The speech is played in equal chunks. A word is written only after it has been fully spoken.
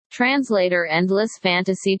Translator Endless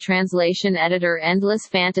Fantasy Translation Editor Endless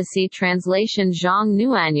Fantasy Translation Zhang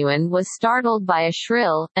Nuanyuan was startled by a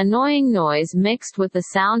shrill, annoying noise mixed with the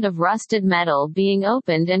sound of rusted metal being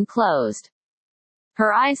opened and closed.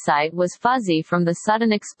 Her eyesight was fuzzy from the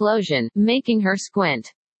sudden explosion, making her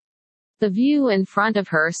squint. The view in front of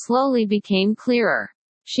her slowly became clearer.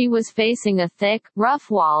 She was facing a thick,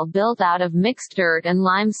 rough wall built out of mixed dirt and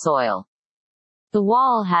lime soil. The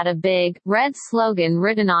wall had a big, red slogan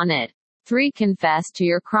written on it. 3. Confess to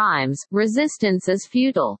your crimes, resistance is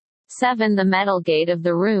futile. 7. The metal gate of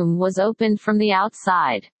the room was opened from the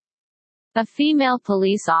outside. A female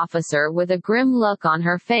police officer with a grim look on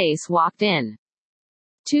her face walked in.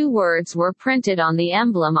 2 words were printed on the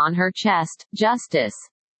emblem on her chest, Justice.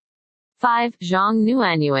 5. Zhang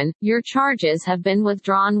Nuanyuan, your charges have been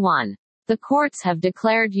withdrawn. 1. The courts have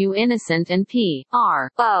declared you innocent and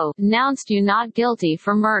P.R.O. announced you not guilty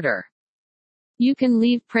for murder. You can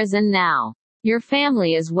leave prison now. Your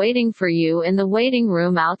family is waiting for you in the waiting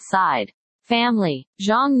room outside. Family.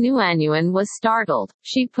 Zhang Nuanyuan was startled.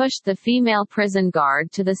 She pushed the female prison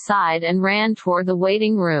guard to the side and ran toward the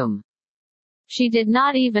waiting room. She did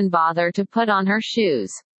not even bother to put on her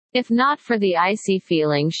shoes. If not for the icy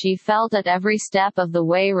feeling she felt at every step of the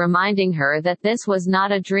way reminding her that this was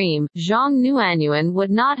not a dream, Zhang Nuanyuan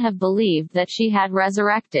would not have believed that she had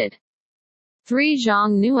resurrected. 3.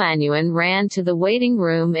 Zhang Nuanyuan ran to the waiting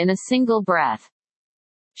room in a single breath.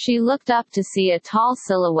 She looked up to see a tall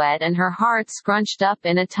silhouette and her heart scrunched up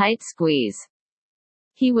in a tight squeeze.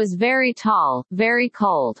 He was very tall, very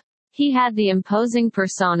cold. He had the imposing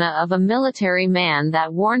persona of a military man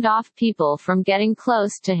that warned off people from getting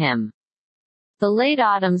close to him. The late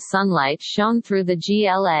autumn sunlight shone through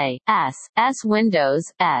the glass windows,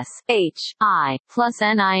 ning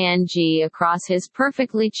across his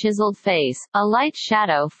perfectly chiseled face. A light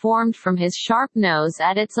shadow formed from his sharp nose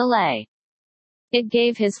at its allay. It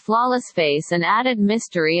gave his flawless face an added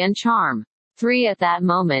mystery and charm. 3. At that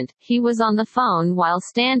moment, he was on the phone while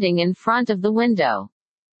standing in front of the window.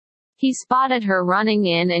 He spotted her running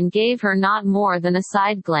in and gave her not more than a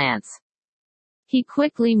side glance. He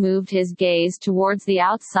quickly moved his gaze towards the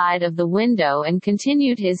outside of the window and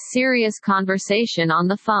continued his serious conversation on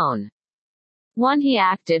the phone. 1. He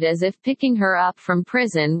acted as if picking her up from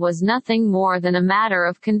prison was nothing more than a matter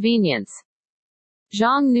of convenience.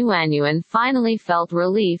 Zhang Nuanyuan finally felt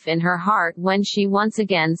relief in her heart when she once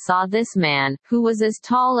again saw this man, who was as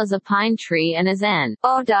tall as a pine tree and as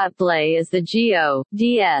n.blay as the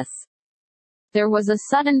gods. There was a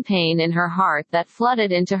sudden pain in her heart that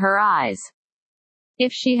flooded into her eyes.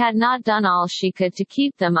 If she had not done all she could to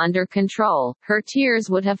keep them under control, her tears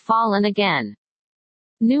would have fallen again.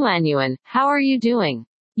 Nuanyuan, how are you doing?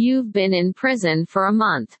 You've been in prison for a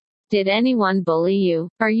month. Did anyone bully you?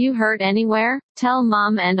 Are you hurt anywhere? Tell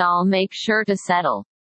mom and I'll make sure to settle.